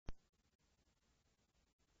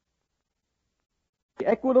The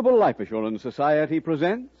Equitable Life Assurance Society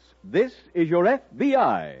presents This Is Your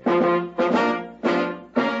FBI.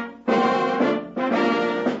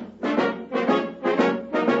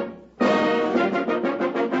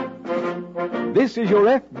 This is Your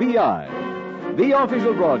FBI, the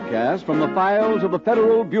official broadcast from the files of the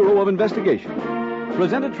Federal Bureau of Investigation.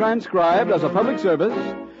 Presented transcribed as a public service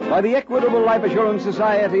by the Equitable Life Assurance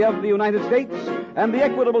Society of the United States and the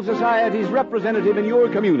Equitable Society's representative in your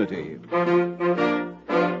community.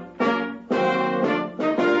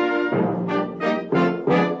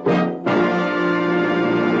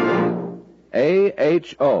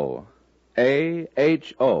 AHO.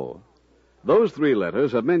 AHO. Those three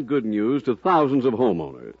letters have meant good news to thousands of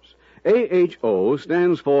homeowners. AHO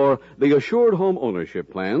stands for the Assured Home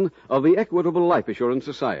Ownership Plan of the Equitable Life Assurance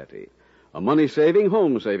Society. A money-saving,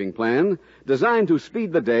 home-saving plan designed to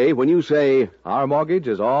speed the day when you say, "Our mortgage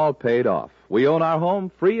is all paid off. We own our home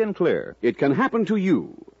free and clear." It can happen to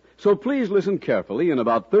you. So please listen carefully in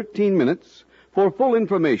about 13 minutes for full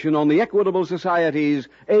information on the Equitable Society's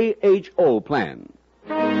AHO plan.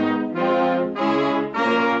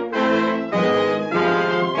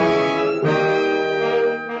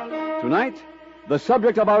 Tonight, the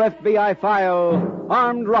subject of our FBI file,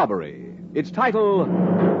 Armed Robbery. Its title,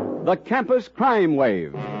 The Campus Crime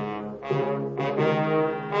Wave.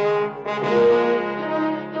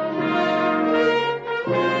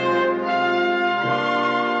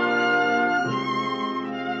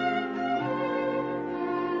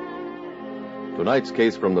 Tonight's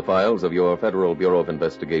case from the files of your Federal Bureau of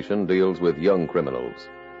Investigation deals with young criminals,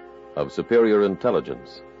 of superior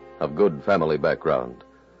intelligence, of good family background.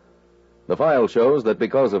 The file shows that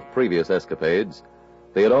because of previous escapades,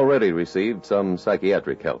 they had already received some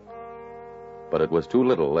psychiatric help. But it was too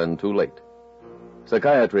little and too late.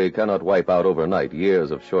 Psychiatry cannot wipe out overnight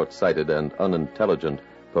years of short-sighted and unintelligent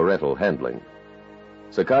parental handling.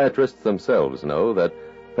 Psychiatrists themselves know that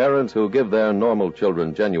parents who give their normal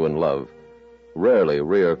children genuine love rarely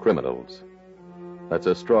rear criminals. That's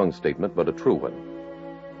a strong statement, but a true one.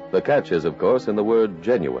 The catch is, of course, in the word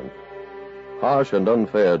genuine. Harsh and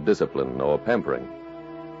unfair discipline or pampering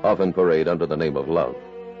often parade under the name of love.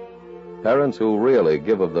 Parents who really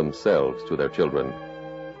give of themselves to their children,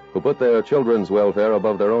 who put their children's welfare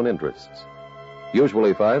above their own interests,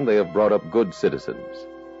 usually find they have brought up good citizens.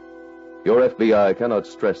 Your FBI cannot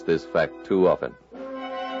stress this fact too often.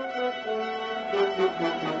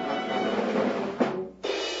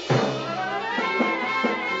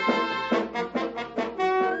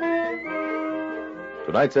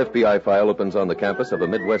 Tonight's FBI file opens on the campus of a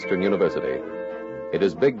Midwestern university. It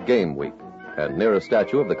is Big Game Week, and near a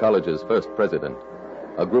statue of the college's first president,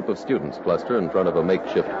 a group of students cluster in front of a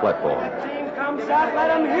makeshift platform. When the team comes out, let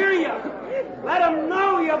them hear you. Let them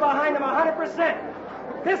know you're behind them 100%.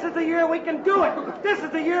 This is the year we can do it. This is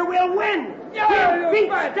the year we'll win. We'll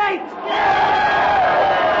beat State.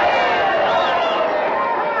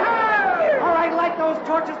 All right, light those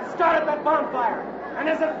torches and start at that bonfire. And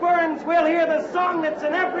as it burns, we'll hear the song that's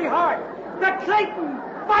in every heart. The Clayton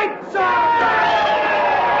Fight Song!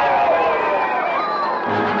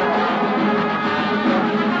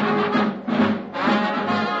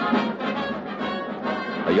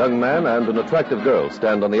 A young man and an attractive girl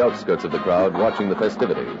stand on the outskirts of the crowd watching the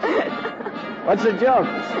festivities. What's the joke?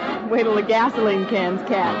 Wait till the gasoline cans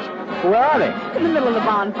catch. Where are they? In the middle of the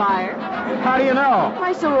bonfire. How do you know?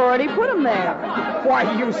 My sorority put them there. Why,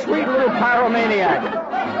 you sweet little pyromaniac.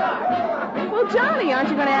 Well, Johnny, aren't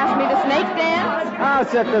you going to ask me to snake dance? I'll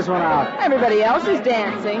set this one out. Everybody else is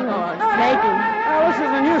dancing or snaking. Now, this is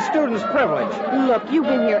a new student's privilege. Look, you've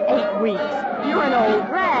been here 8 weeks. You're an old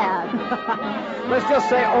grad. Let's just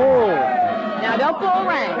say old. Now, don't pull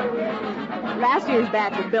rank. Last year's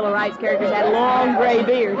batch of Bill of Rights characters had long gray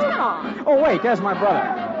beards. Come on. Oh, wait, there's my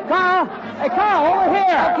brother. Carl! Hey, Carl, over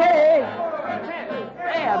here! Okay.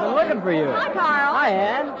 Hey, I've been looking for you. Hi, Carl. Hi,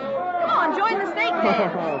 Ann. Come on, join the snake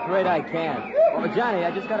dance. Oh, afraid I can't. Oh, Johnny,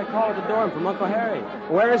 I just got a call at the dorm from Uncle Harry.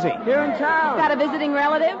 Where is he? Here in town. Got a visiting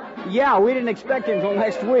relative? Yeah, we didn't expect him until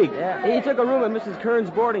next week. Yeah, he took a room at Mrs. Kern's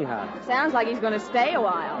boarding house. Sounds like he's going to stay a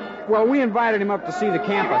while. Well, we invited him up to see the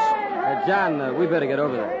campus. John, we better get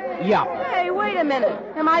over there. Yeah. Hey, wait a minute.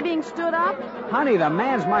 Am I being stood up? Honey, the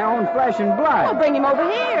man's my own flesh and blood. I'll bring him over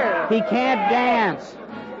here. He can't dance.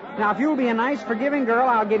 Now, if you'll be a nice, forgiving girl,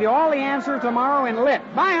 I'll give you all the answers tomorrow in lit.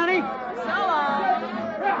 Bye, honey. So long.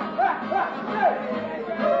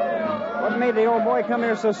 What made the old boy come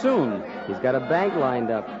here so soon? He's got a bank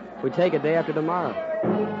lined up. We take it day after tomorrow.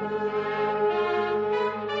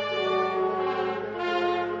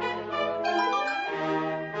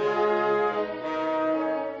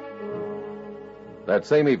 That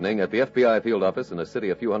same evening, at the FBI field office in a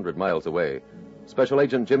city a few hundred miles away, Special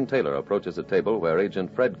Agent Jim Taylor approaches a table where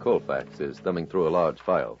Agent Fred Colfax is thumbing through a large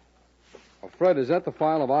file. Oh, Fred, is that the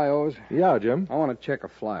file of IOs? Yeah, Jim. I want to check a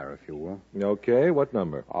flyer, if you will. Okay, what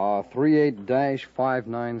number?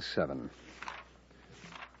 38-597.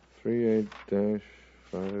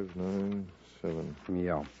 38-597.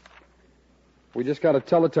 Yeah. We just got a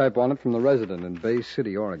teletype on it from the resident in Bay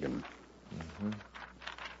City, Oregon.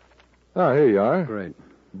 Ah, here you are. Great.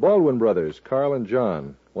 Baldwin Brothers, Carl and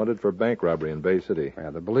John, wanted for bank robbery in Bay City. Yeah,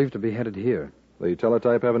 they're believed to be headed here. The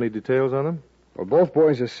teletype have any details on them? Well, both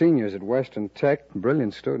boys are seniors at Western Tech,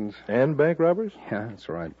 brilliant students. And bank robbers? Yeah, that's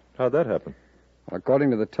right. How'd that happen? Well,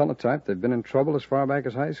 according to the teletype, they've been in trouble as far back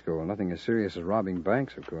as high school. Nothing as serious as robbing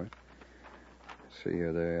banks, of course. See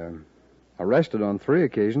here, they're arrested on 3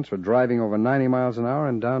 occasions for driving over 90 miles an hour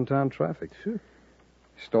in downtown traffic. Sure.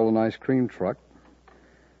 Stole an ice cream truck.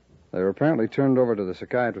 They were apparently turned over to the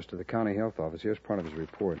psychiatrist of the county health office. Here's part of his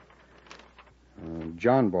report.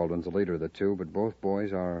 John Baldwin's the leader of the two, but both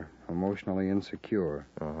boys are emotionally insecure.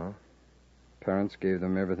 Uh-huh. Parents gave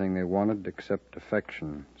them everything they wanted except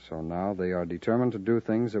affection, so now they are determined to do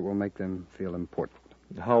things that will make them feel important.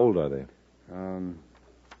 How old are they?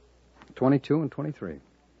 22 and 23.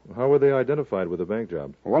 How were they identified with the bank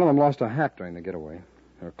job? One of them lost a hat during the getaway.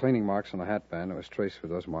 There were cleaning marks on the hat band that was traced with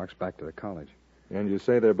those marks back to the college. And you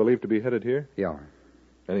say they're believed to be headed here? Yeah.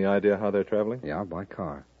 Any idea how they're traveling? Yeah, by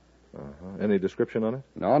car. Uh-huh. Any description on it?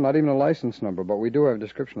 No, not even a license number, but we do have a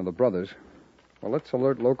description of the brothers. Well, let's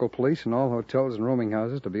alert local police and all hotels and rooming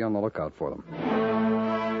houses to be on the lookout for them.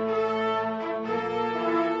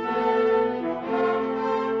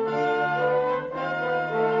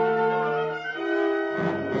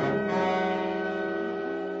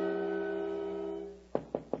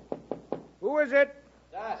 Who is it?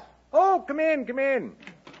 Us. Oh, come in, come in.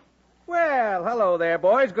 Well, hello there,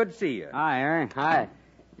 boys. Good to see you. Hi, Harry. Hi.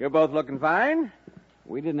 You're both looking fine.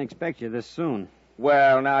 We didn't expect you this soon.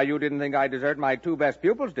 Well, now, you didn't think I'd desert my 2 best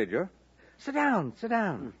pupils, did you? Sit down, sit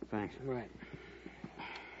down. Thanks. Right.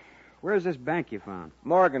 Where's this bank you found?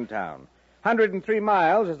 Morgantown. 103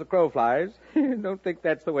 miles as the crow flies. Don't think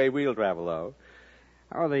that's the way we'll travel, though.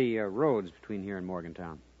 How are the roads between here and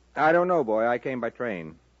Morgantown? I don't know, boy. I came by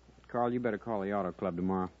train. Carl, you better call the auto club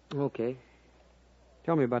tomorrow. Okay.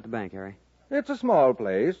 Tell me about the bank, Harry. It's a small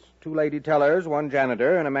place. 2 lady tellers, 1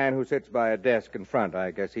 janitor, and a man who sits by a desk in front.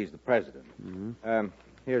 I guess he's the president. Mm-hmm.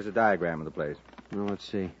 Here's a diagram of the place. Well, let's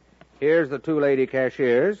see. Here's the 2 lady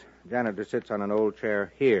cashiers. Janitor sits on an old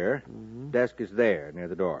chair here. Mm-hmm. Desk is there, near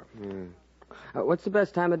the door. What's the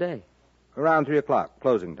best time of day? Around 3 o'clock,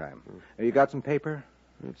 closing time. You got some paper?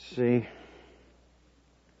 Let's see.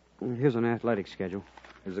 Here's an athletic schedule.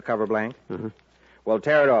 Is the cover blank? Mm-hmm. Well,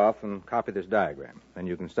 tear it off and copy this diagram. Then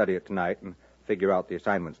you can study it tonight and figure out the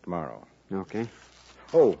assignments tomorrow. Okay.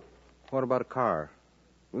 Oh, what about a car?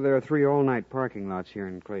 Well, there are 3 all-night parking lots here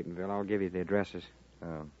in Claytonville. I'll give you the addresses.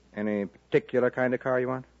 Any particular kind of car you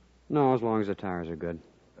want? No, as long as the tires are good.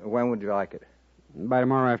 When would you like it? By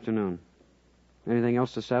tomorrow afternoon. Anything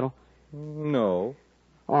else to settle? No.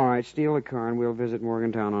 All right, steal the car and we'll visit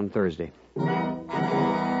Morgantown on Thursday.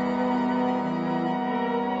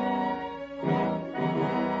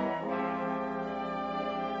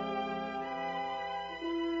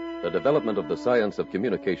 The development of the science of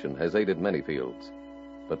communication has aided many fields,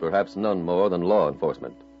 but perhaps none more than law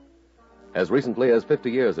enforcement. As recently as 50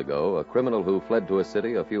 years ago, a criminal who fled to a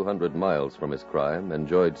city a few hundred miles from his crime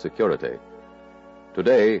enjoyed security.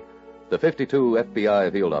 Today, the 52 FBI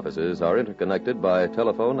field offices are interconnected by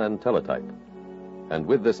telephone and teletype. And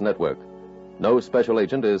with this network, no special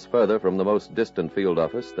agent is further from the most distant field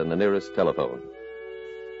office than the nearest telephone.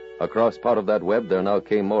 Across part of that web, there now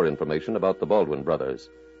came more information about the Baldwin brothers.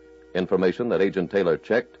 Information that Agent Taylor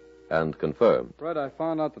checked and confirmed. Fred, I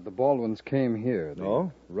found out that the Baldwins came here. The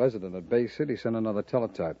resident at Bay City sent another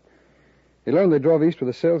teletype. He learned they drove east with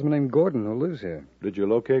a salesman named Gordon who lives here. Did you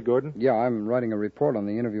locate Gordon? Yeah, I'm writing a report on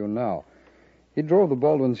the interview now. He drove the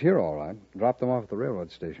Baldwins here all right, dropped them off at the railroad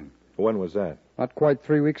station. When was that? Not quite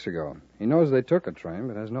 3 weeks ago. He knows they took a train,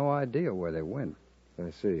 but has no idea where they went.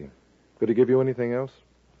 I see. Could he give you anything else?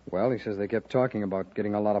 Well, he says they kept talking about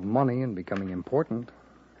getting a lot of money and becoming important.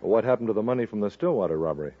 What happened to the money from the Stillwater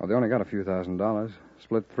robbery? Well, they only got a few $1,000s.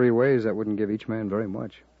 Split 3 ways, that wouldn't give each man very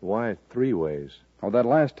much. Why 3 ways? Oh, that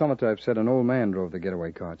last teletype said an old man drove the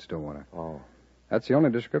getaway car at Stillwater. Oh. That's the only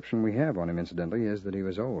description we have on him, incidentally, is that he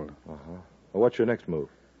was old. Uh-huh. Well, what's your next move?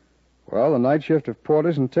 Well, the night shift of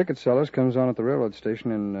porters and ticket sellers comes on at the railroad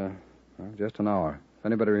station in just an hour. If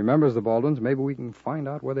anybody remembers the Baldwins, maybe we can find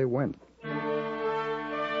out where they went.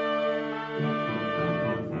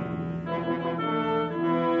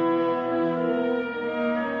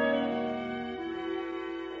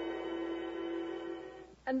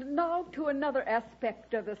 And now to another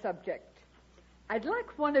aspect of the subject. I'd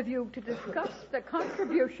like one of you to discuss the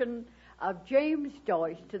contribution of James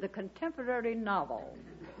Joyce to the contemporary novel.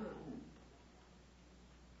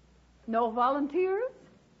 No volunteers?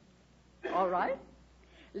 All right.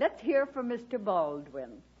 Let's hear from Mr.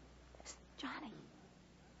 Baldwin. Johnny.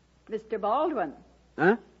 Mr. Baldwin,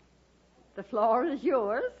 Huh? the floor is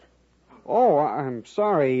yours. Oh, I'm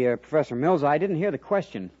sorry, Professor Mills. I didn't hear the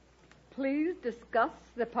question. Please discuss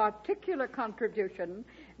the particular contribution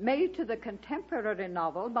made to the contemporary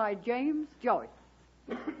novel by James Joyce.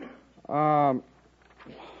 I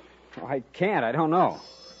can't. I don't know.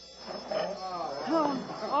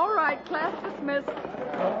 Oh, all right, class dismissed.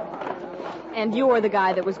 And you're the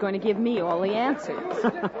guy that was going to give me all the answers.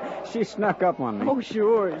 She snuck up on me. Oh,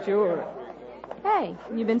 sure. Hey,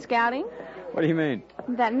 you been scouting? What do you mean?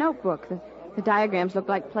 That notebook. The diagrams look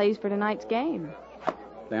like plays for tonight's game.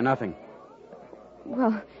 They're nothing.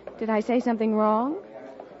 Well, did I say something wrong?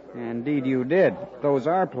 Indeed you did. Those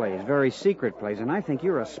are plays, very secret plays, and I think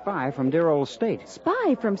you're a spy from dear old State.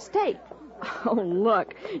 Spy from State? Oh,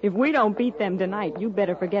 look, if we don't beat them tonight, you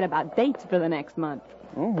better forget about dates for the next month.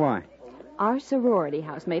 Oh, why? Our sorority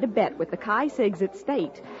house made a bet with the Chi Sigs at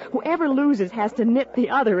State. Whoever loses has to knit the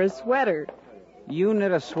other a sweater. You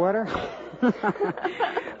knit a sweater?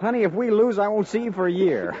 Honey, if we lose, I won't see you for a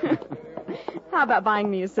year. How about buying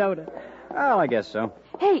me a soda? Well, I guess so.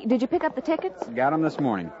 Hey, did you pick up the tickets? Got them this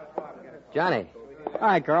morning. Johnny.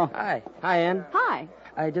 Hi, Carl. Hi. Hi, Ann. Hi.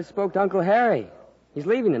 I just spoke to Uncle Harry. He's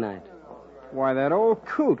leaving tonight. Why, that old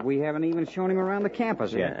coot. We haven't even shown him around the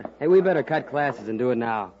campus yet. Hey, we better cut classes and do it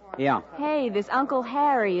now. Yeah. Hey, this Uncle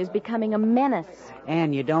Harry is becoming a menace.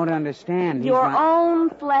 Ann, you don't understand. Your own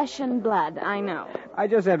flesh and blood, I know. I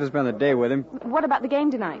just have to spend the day with him. What about the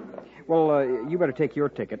game tonight? Well, you better take your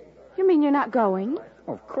ticket. You mean you're not going?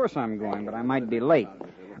 Oh, of course I'm going, but I might be late.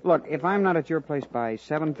 Look, if I'm not at your place by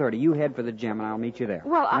 7:30, you head for the gym, and I'll meet you there.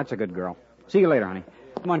 Well, That's a good girl. See you later, honey.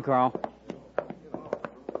 Come on, Carl.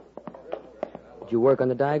 Did you work on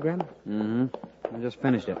the diagram? Mm-hmm. I just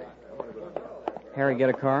finished it. Harry get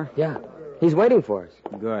a car? Yeah. He's waiting for us.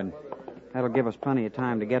 Good. That'll give us plenty of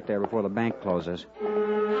time to get there before the bank closes.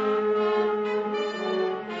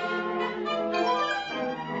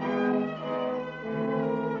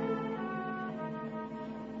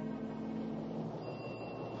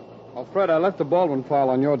 Oh, Fred, I left the Baldwin file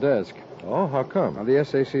on your desk. Oh, how come? Now, the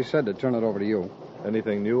SAC said to turn it over to you.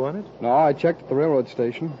 Anything new on it? No, I checked at the railroad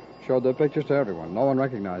station. Showed their pictures to everyone. No one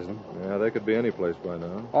recognized them. Yeah, they could be any place by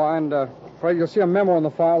now. Oh, and, Fred, you'll see a memo in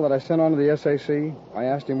the file that I sent on to the SAC. I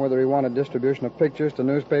asked him whether he wanted distribution of pictures to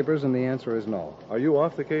newspapers, and the answer is no. Are you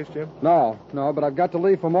off the case, Jim? No, but I've got to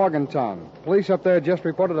leave for Morgantown. Police up there just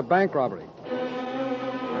reported a bank robbery.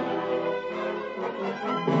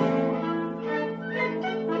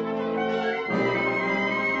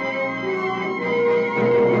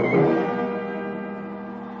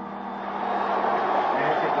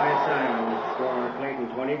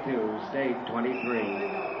 State 23.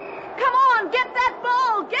 Come on, get that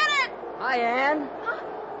ball! Get it! Hi, Ann. Huh?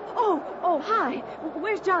 Oh, hi.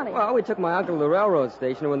 Where's Johnny? Well, we took my uncle to the railroad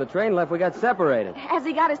station, and when the train left, we got separated. Has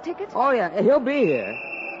he got his tickets? Oh, yeah, he'll be here.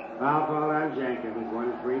 Foul ball on Jenkins,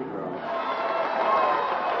 1 free throw.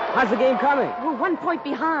 How's the game coming? We're 1 point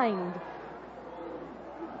behind.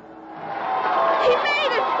 He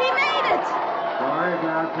made it! Score is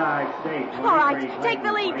now tied. State 23. All right, take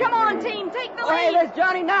the lead. Come on, team, take the Oh, hey, lead. there's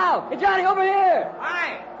Johnny now. Hey, Johnny, over here.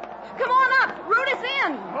 Hi. Come on up. Root us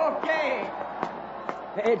in. Okay.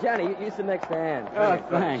 Hey, Johnny, you sit next to Ann. Oh,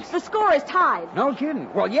 thanks. The score is tied. No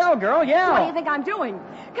kidding. Well, yell, girl, yell. What do you think I'm doing?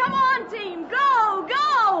 Come on, team.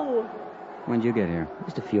 Go! When'd you get here?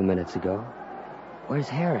 Just a few minutes ago. Where's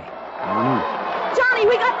Harry? I don't know. Johnny,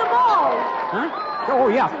 we got the ball. Huh? Oh,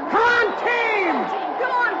 yeah. Come on, team!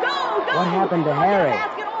 Come on, go! What happened to Harry?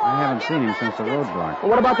 I haven't seen him since the roadblock. Well,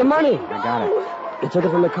 what about the money? I got it. You took it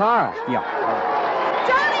from the car. Yeah.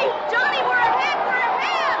 Johnny, we're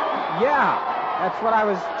ahead! Yeah. That's what I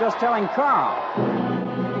was just telling Carl.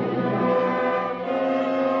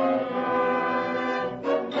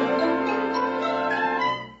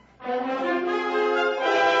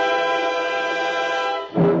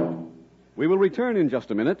 We will return in just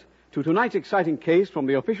a minute to tonight's exciting case from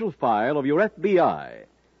the official file of your FBI.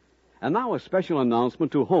 And now a special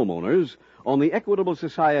announcement to homeowners on the Equitable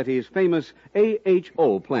Society's famous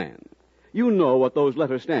AHO plan. You know what those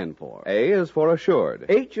letters stand for. A is for assured.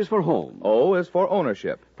 H is for home. O is for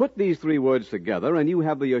ownership. Put these three words together and you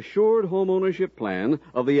have the assured home ownership plan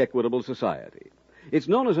of the Equitable Society. It's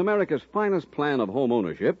known as America's finest plan of home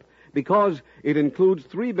ownership because it includes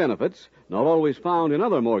three benefits not always found in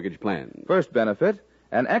other mortgage plans. First benefit,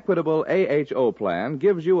 An Equitable AHO plan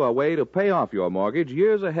gives you a way to pay off your mortgage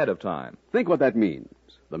years ahead of time. Think what that means.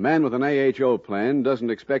 The man with an AHO plan doesn't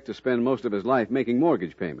expect to spend most of his life making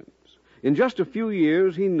mortgage payments. In just a few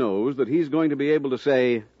years, he knows that he's going to be able to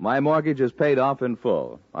say, My mortgage is paid off in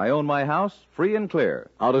full. I own my house free and clear.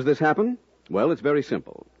 How does this happen? Well, it's very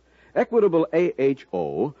simple. Equitable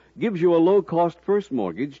AHO gives you a low-cost first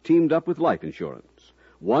mortgage teamed up with life insurance.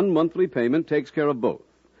 One monthly payment takes care of both.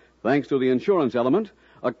 Thanks to the insurance element,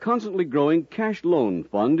 a constantly growing cash loan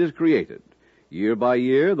fund is created. Year by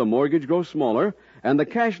year, the mortgage grows smaller and the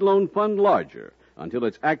cash loan fund larger until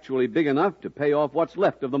it's actually big enough to pay off what's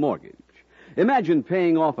left of the mortgage. Imagine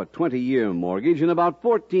paying off a 20-year mortgage in about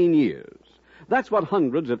 14 years. That's what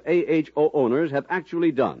hundreds of AHO owners have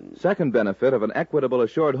actually done. Second benefit of an Equitable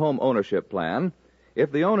Assured Home Ownership plan,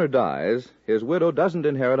 if the owner dies, his widow doesn't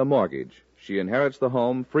inherit a mortgage. She inherits the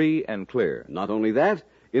home free and clear. Not only that,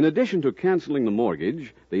 in addition to canceling the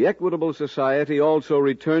mortgage, the Equitable Society also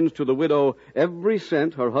returns to the widow every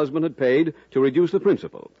cent her husband had paid to reduce the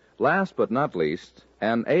principal. Last but not least,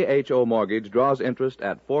 an AHO mortgage draws interest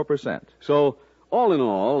at 4%. So, all in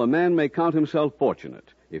all, a man may count himself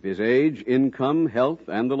fortunate if his age, income, health,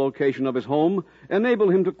 and the location of his home enable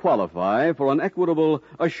him to qualify for an Equitable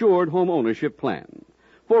Assured Home Ownership plan.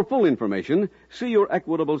 For full information, see your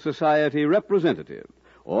Equitable Society representative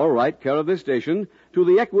or write care of this station to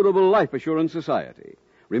the Equitable Life Assurance Society.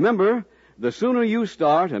 Remember, the sooner you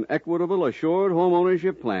start an Equitable Assured Home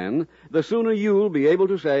Ownership plan, the sooner you'll be able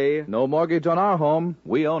to say, No mortgage on our home.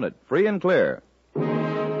 We own it, free and clear.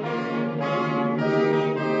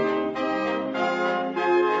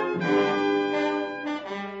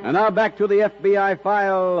 And now back to the FBI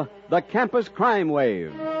file, The Campus Crime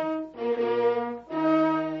Wave.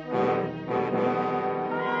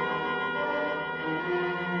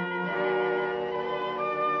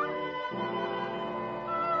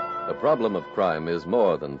 The problem of crime is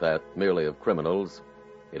more than that merely of criminals.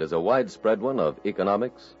 It is a widespread one of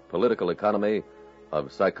economics, political economy,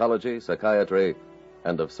 of psychology, psychiatry,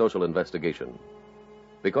 and of social investigation.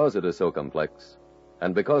 Because it is so complex,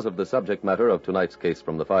 and because of the subject matter of tonight's case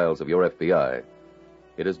from the files of your FBI,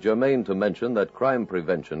 it is germane to mention that crime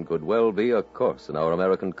prevention could well be a course in our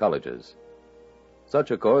American colleges. Such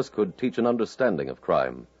a course could teach an understanding of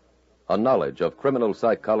crime, a knowledge of criminal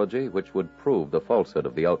psychology which would prove the falsehood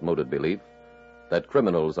of the outmoded belief that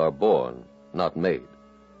criminals are born, not made.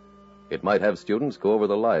 It might have students go over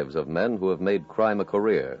the lives of men who have made crime a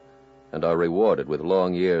career and are rewarded with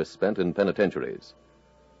long years spent in penitentiaries.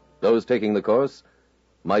 Those taking the course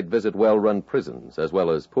might visit well-run prisons as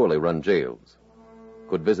well as poorly run jails,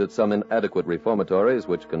 could visit some inadequate reformatories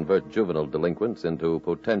which convert juvenile delinquents into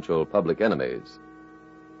potential public enemies.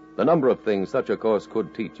 The number of things such a course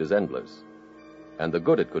could teach is endless, and the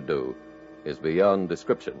good it could do is beyond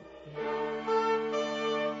description.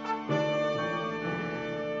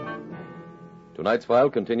 Tonight's file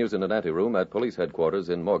continues in an anteroom at police headquarters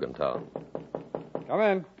in Morgantown. Come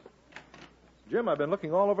in. Jim, I've been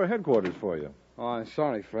looking all over headquarters for you. Oh, I'm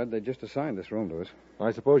sorry, Fred. They just assigned this room to us.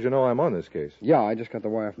 I suppose you know I'm on this case. Yeah, I just got the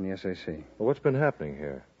wire from the SAC. Well, what's been happening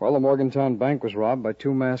here? Well, the Morgantown bank was robbed by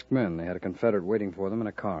two masked men. They had a Confederate waiting for them in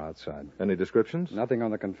a car outside. Any descriptions? Nothing on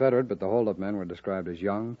the Confederate, but the hold-up men were described as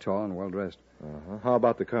young, tall, and well-dressed. Uh-huh. How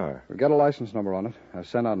about the car? We've got a license number on it. I've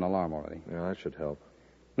sent out an alarm already. Yeah, that should help.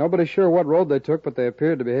 Nobody's sure what road they took, but they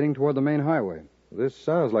appeared to be heading toward the main highway. This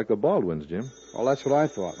sounds like the Baldwins, Jim. Well, that's what I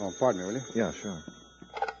thought. Oh, pardon me, will you? Yeah, sure.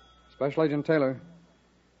 Special Agent Taylor.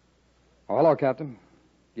 Oh, hello, Captain.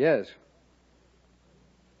 Yes.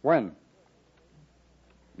 When?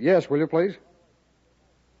 Yes, will you, please?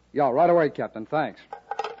 Yeah, right away, Captain. Thanks.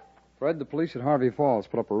 Fred, the police at Harvey Falls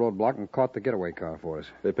put up a roadblock and caught the getaway car for us.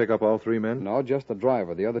 They pick up all three men? No, just the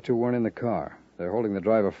driver. The other two weren't in the car. They're holding the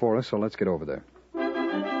driver for us, so let's get over there.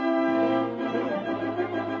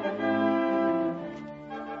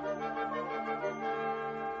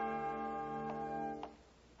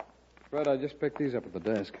 Fred, I just picked these up at the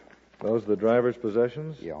desk. Those the driver's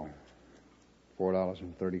possessions? Yeah.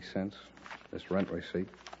 $4.30. This rent receipt.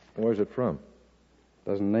 Where's it from?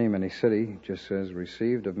 Doesn't name any city. Just says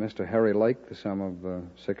received of Mr. Harry Lake the sum of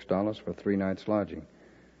 $6 for 3 nights' lodging.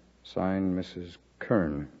 Signed, Mrs.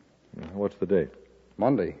 Kern. What's the date?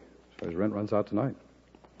 Monday. So his rent runs out tonight.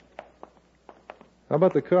 How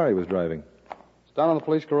about the car he was driving? It's down in the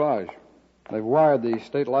police garage. They've wired the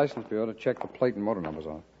state license bureau to check the plate and motor numbers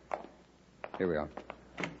on it. Here we are.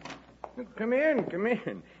 Come in, come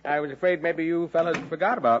in. I was afraid maybe you fellas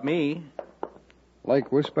forgot about me.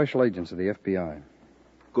 Lake, we're special agents of the FBI.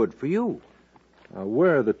 Good for you.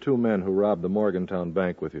 Where are the two men who robbed the Morgantown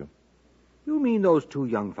bank with you? You mean those two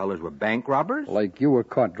young fellas were bank robbers? Like you were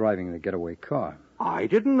caught driving the getaway car. I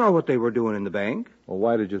didn't know what they were doing in the bank. Well,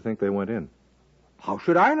 why did you think they went in? How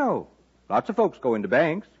should I know? Lots of folks go into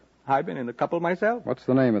banks. I've been in a couple myself. What's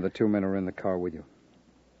the name of the two men who were in the car with you?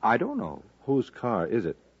 I don't know. Whose car is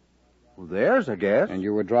it? Well, theirs, I guess. And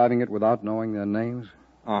you were driving it without knowing their names?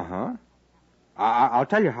 Uh-huh. I'll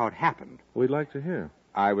tell you how it happened. We'd like to hear.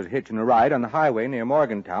 I was hitching a ride on the highway near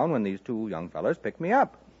Morgantown when these two young fellas picked me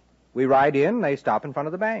up. We ride in, and they stop in front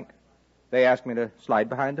of the bank. They asked me to slide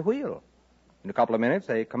behind the wheel. In a couple of minutes,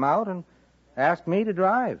 they come out and asked me to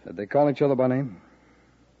drive. Did they call each other by name?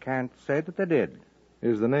 Can't say that they did.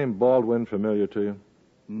 Is the name Baldwin familiar to you?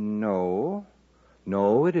 No.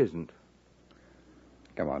 No, it isn't.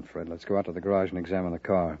 Come on, Fred. Let's go out to the garage and examine the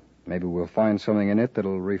car. Maybe we'll find something in it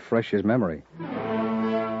that'll refresh his memory.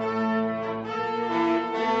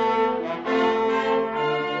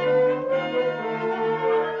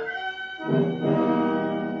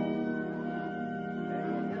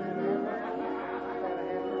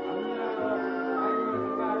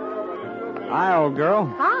 Hi, old girl.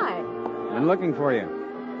 Hi. Been looking for you.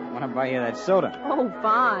 Want to buy you that soda. Oh,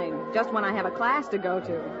 fine. Just when I have a class to go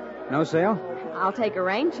to. No sale? I'll take a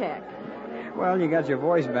rain check. Well, you got your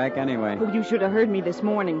voice back anyway. Oh, you should have heard me this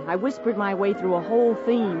morning. I whispered my way through a whole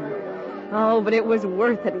theme. Oh, but it was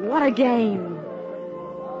worth it. What a game.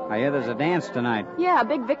 I hear there's a dance tonight. Yeah, a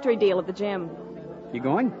big victory deal at the gym. You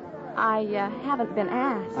going? I haven't been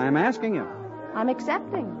asked. I'm asking you. I'm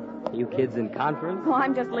accepting. You kids in conference? Oh,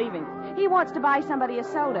 I'm just leaving. He wants to buy somebody a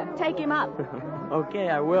soda. Take him up. Okay,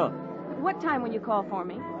 I will. What time will you call for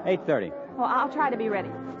me? 8:30. Well, I'll try to be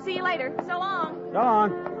ready. See you later. So long. So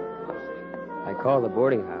long. I called the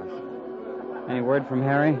boarding house. Any word from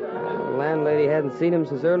Harry? The landlady hadn't seen him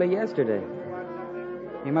since early yesterday.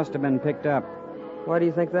 He must have been picked up. Why do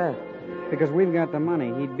you think that? Because we've got the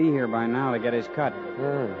money. He'd be here by now to get his cut.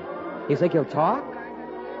 You think he'll talk?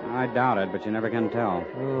 I doubt it, but you never can tell.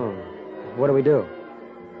 Oh. What do we do?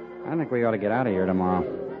 I think we ought to get out of here tomorrow.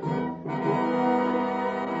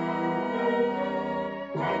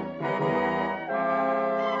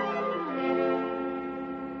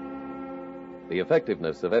 The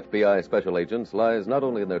effectiveness of FBI special agents lies not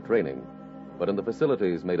only in their training, but in the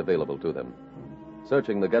facilities made available to them.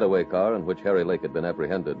 Searching the getaway car in which Harry Lake had been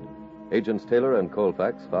apprehended, Agents Taylor and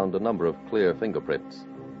Colfax found a number of clear fingerprints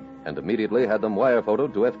and immediately had them wire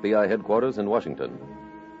photoed to FBI headquarters in Washington.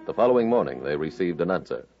 The following morning, they received an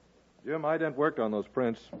answer. Jim, ident worked on those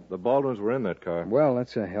prints. The Baldwins were in that car. Well,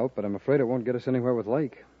 that's a help, but I'm afraid it won't get us anywhere with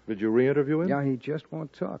Lake. Did you re-interview him? Yeah, he just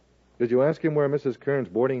won't talk. Did you ask him where Mrs. Kern's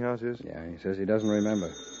boarding house is? Yeah, he says he doesn't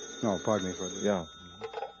remember. No, pardon me for it. Yeah.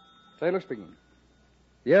 Taylor speaking.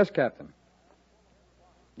 Yes, Captain.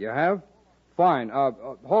 You have? Fine.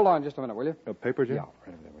 Hold on just a minute, will you? A paper, Jim? Yeah,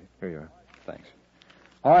 right over there, will you? Here you are. Thanks.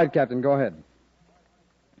 All right, Captain, go ahead.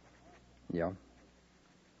 Yeah.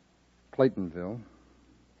 Claytonville.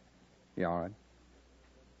 Yeah, all right.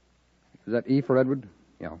 Is that E for Edward?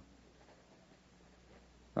 Yeah.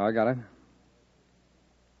 I got it.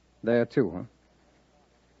 There, too, huh?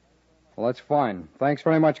 Well, that's fine. Thanks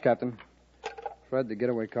very much, Captain. Fred, the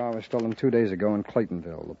getaway car was stolen 2 days ago in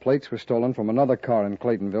Claytonville. The plates were stolen from another car in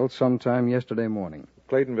Claytonville sometime yesterday morning.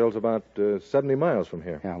 Claytonville's about 70 miles from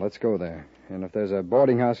here. Yeah, let's go there. And if there's a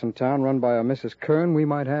boarding house in town run by a Mrs. Kern, we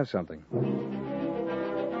might have something.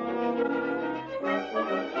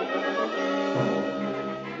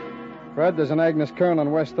 Fred, there's an Agnes Kern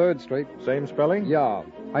on West 3rd Street. Same spelling? Yeah.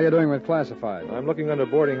 How you doing with classified? I'm looking under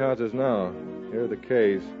boarding houses now. Here are the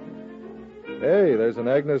K's. Hey, there's an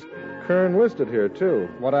Agnes Kern listed here, too.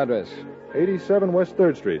 What address? 87 West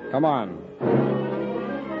 3rd Street. Come on.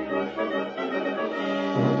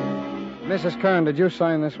 Mrs. Kern, did you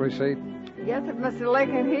sign this receipt? Yes, if Mr. Lake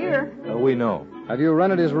ain't here. We know. Have you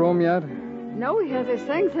rented his room yet? No, he has his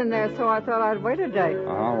things in there, so I thought I'd wait a day.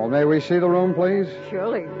 Uh-huh. Well, may we see the room, please?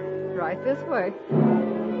 Surely. Right this way.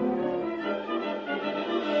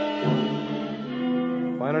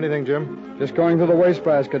 Find anything, Jim? Just going through the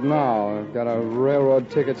wastebasket now. I've got a railroad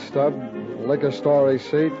ticket stub, liquor store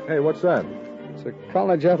receipt. Hey, what's that? It's a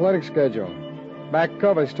college athletic schedule. Back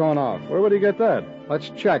cover's torn off. Where would he get that? Let's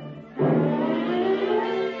check.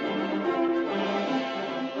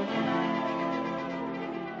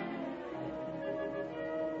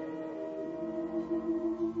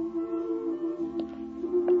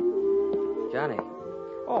 Johnny.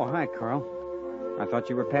 Oh, hi, Carl. I thought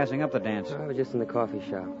you were passing up the dance. I was just in the coffee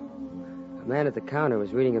shop. A man at the counter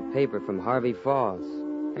was reading a paper from Harvey Falls.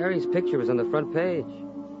 Harry's picture was on the front page.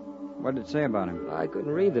 What did it say about him? I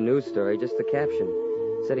couldn't read the news story, just the caption.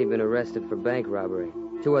 It said he'd been arrested for bank robbery.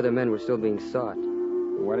 2 other men were still being sought.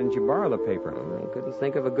 Why didn't you borrow the paper? I couldn't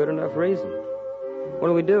think of a good enough reason. What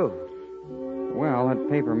do we do? Well, that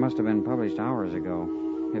paper must have been published hours ago.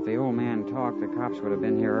 If the old man talked, the cops would have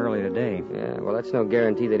been here early today. Yeah, well, that's no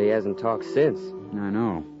guarantee that he hasn't talked since. I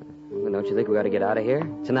know. Well, don't you think we ought to get out of here?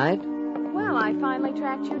 Tonight? Well, I finally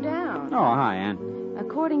tracked you down. Oh, hi, Ann.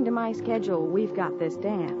 According to my schedule, we've got this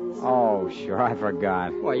dance. Oh, sure, I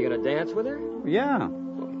forgot. Why, you gonna dance with her? Yeah.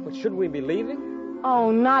 But shouldn't we be leaving?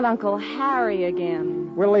 Oh, not Uncle Harry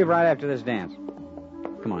again. We'll leave right after this dance.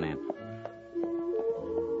 Come on, Ann.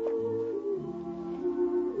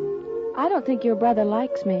 I don't think your brother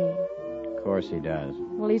likes me. Of course he does.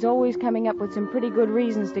 Well, he's always coming up with some pretty good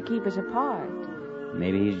reasons to keep us apart.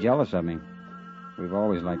 Maybe he's jealous of me. We've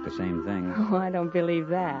always liked the same thing. Oh, I don't believe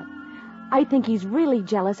that. I think he's really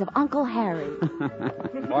jealous of Uncle Harry.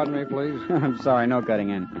 Pardon me, please. I'm sorry, no cutting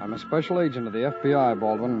in. I'm a special agent of the FBI,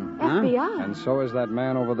 Baldwin. FBI? And so is that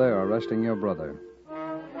man over there arresting your brother.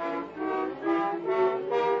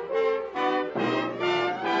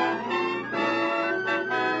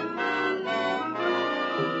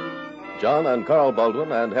 John and Carl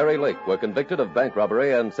Baldwin and Harry Lake were convicted of bank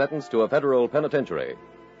robbery and sentenced to a federal penitentiary.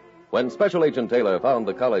 When Special Agent Taylor found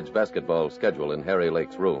the college basketball schedule in Harry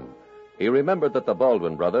Lake's room, he remembered that the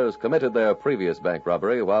Baldwin brothers committed their previous bank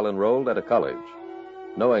robbery while enrolled at a college.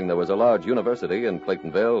 Knowing there was a large university in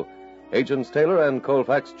Claytonville, Agents Taylor and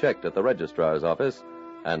Colfax checked at the registrar's office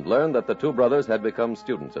and learned that the two brothers had become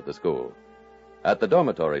students at the school. At the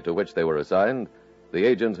dormitory to which they were assigned, the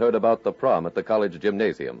agents heard about the prom at the college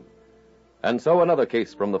gymnasium. And so another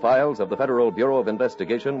case from the files of the Federal Bureau of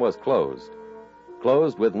Investigation was closed.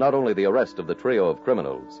 Closed with not only the arrest of the trio of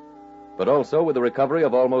criminals, but also with the recovery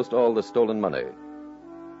of almost all the stolen money.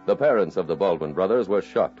 The parents of the Baldwin brothers were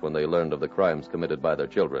shocked when they learned of the crimes committed by their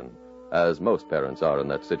children, as most parents are in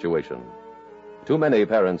that situation. Too many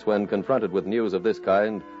parents, when confronted with news of this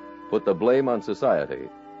kind, put the blame on society,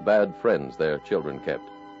 bad friends their children kept,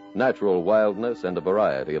 natural wildness, and a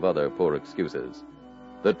variety of other poor excuses.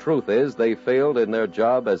 The truth is they failed in their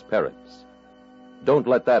job as parents. Don't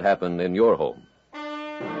let that happen in your home.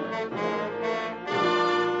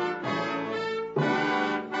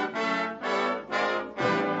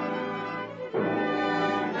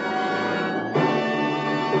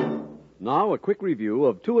 Now, a quick review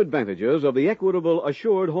of two advantages of the Equitable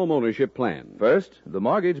Assured Home Ownership Plan. First, the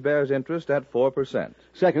mortgage bears interest at 4%.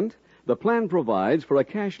 Second, the plan provides for a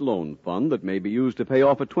cash loan fund that may be used to pay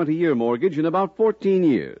off a 20-year mortgage in about 14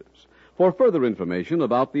 years. For further information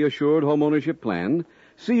about the Assured Home Ownership Plan,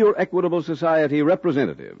 see your Equitable Society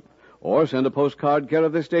representative or send a postcard care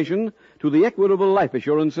of this station to the Equitable Life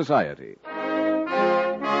Assurance Society.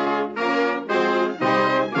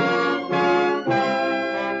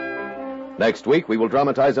 Next week, we will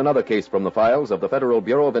dramatize another case from the files of the Federal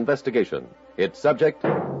Bureau of Investigation. Its subject,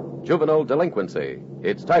 juvenile delinquency.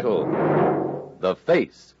 Its title, The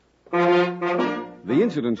Face. The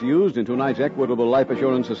incidents used in tonight's Equitable Life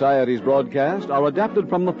Assurance Society's broadcast are adapted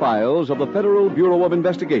from the files of the Federal Bureau of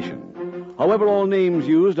Investigation. However, all names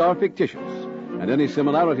used are fictitious, and any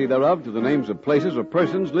similarity thereof to the names of places or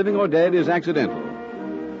persons, living or dead, is accidental.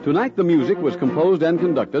 Tonight, the music was composed and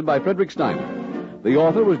conducted by Frederick Steiner. The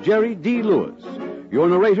author was Jerry D. Lewis. Your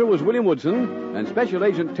narrator was William Woodson, and Special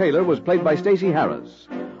Agent Taylor was played by Stacey Harris.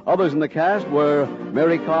 Others in the cast were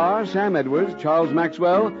Mary Carr, Sam Edwards, Charles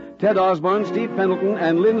Maxwell, Ted Osborne, Steve Pendleton,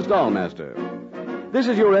 and Lynn Stahlmaster. This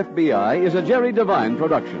Is Your FBI is a Jerry Devine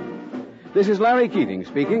production. This is Larry Keating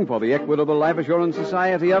speaking for the Equitable Life Assurance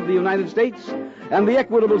Society of the United States and the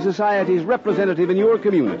Equitable Society's representative in your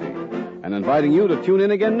community, and inviting you to tune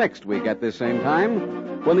in again next week at this same time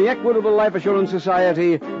when the Equitable Life Assurance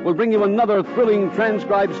Society will bring you another thrilling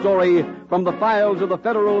transcribed story from the files of the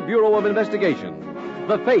Federal Bureau of Investigation.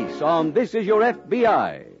 The Face on This Is Your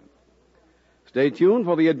FBI. Stay tuned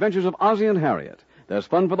for the adventures of Ozzie and Harriet. There's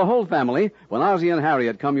fun for the whole family when Ozzie and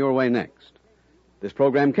Harriet come your way next. This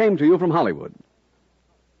program came to you from Hollywood.